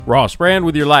Ross Brand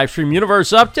with your Livestream Universe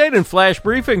update and flash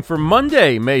briefing for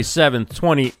Monday, May 7th,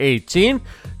 2018.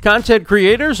 Content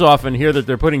creators often hear that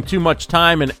they're putting too much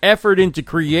time and effort into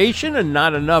creation and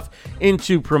not enough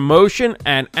into promotion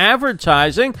and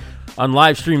advertising. On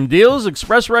Livestream Deals,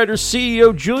 ExpressWriters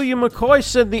CEO Julia McCoy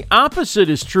said the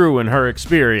opposite is true in her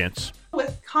experience.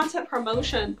 With content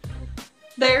promotion,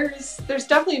 there's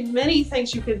definitely many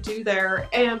things you can do there,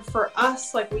 and for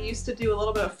us, like, we used to do a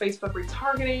little bit of Facebook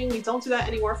retargeting. We don't do that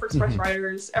anymore for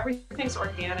ExpressWriters. Everything's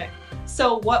organic.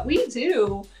 So what we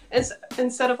do is,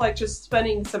 instead of like just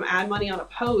spending some ad money on a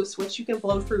post, which you can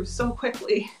blow through so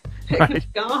quickly, it's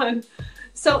gone.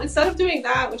 So instead of doing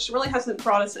that, which really hasn't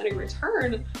brought us any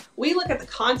return, we look at the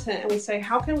content and we say,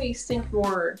 how can we sink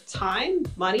more time,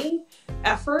 money,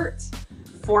 effort,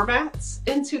 formats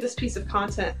into this piece of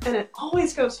content? And it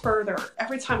always goes further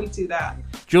every time we do that.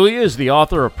 Julia is the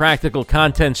author of Practical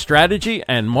Content Strategy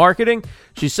and Marketing.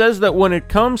 She says that when it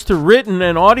comes to written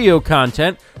and audio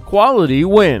content, quality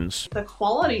wins. The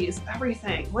quality is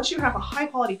everything. Once you have a high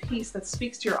quality piece that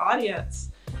speaks to your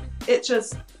audience, it's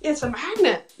a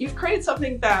magnet. You've created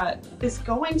something that is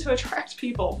going to attract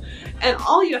people, and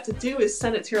all you have to do is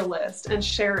send it to your list and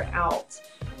share it out.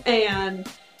 And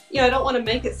I don't want to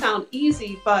make it sound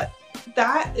easy, but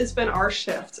that has been our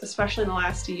shift, especially in the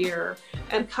last year,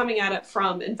 and coming at it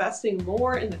from investing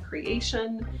more in the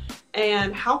creation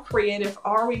and how creative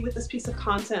are we with this piece of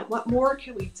content, what more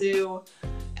can we do,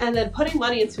 and then putting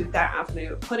money into that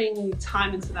avenue, putting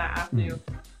time into that avenue.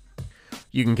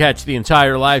 You can catch the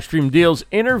entire Livestream Deals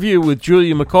interview with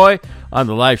Julia McCoy on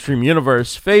the Livestream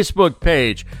Universe Facebook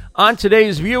page. On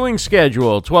today's viewing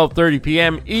schedule, 12:30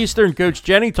 p.m. Eastern, Coach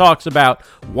Jenny talks about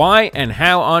why and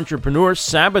how entrepreneurs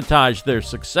sabotage their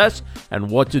success and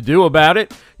what to do about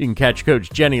it. You can catch Coach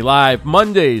Jenny live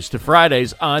Mondays to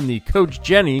Fridays on the Coach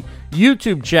Jenny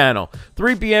YouTube channel.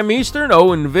 3 p.m. Eastern,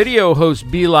 Owen Video hosts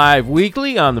Be Live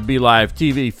Weekly on the Be Live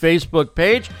TV Facebook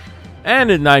page.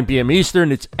 And at 9 p.m.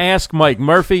 Eastern, it's Ask Mike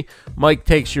Murphy. Mike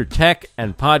takes your tech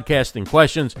and podcasting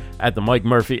questions at the Mike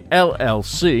Murphy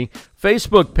LLC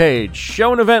Facebook page.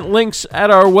 Show and event links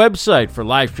at our website for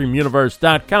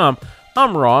LivestreamUniverse.com.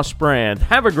 I'm Ross Brand.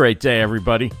 Have a great day,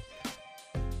 everybody.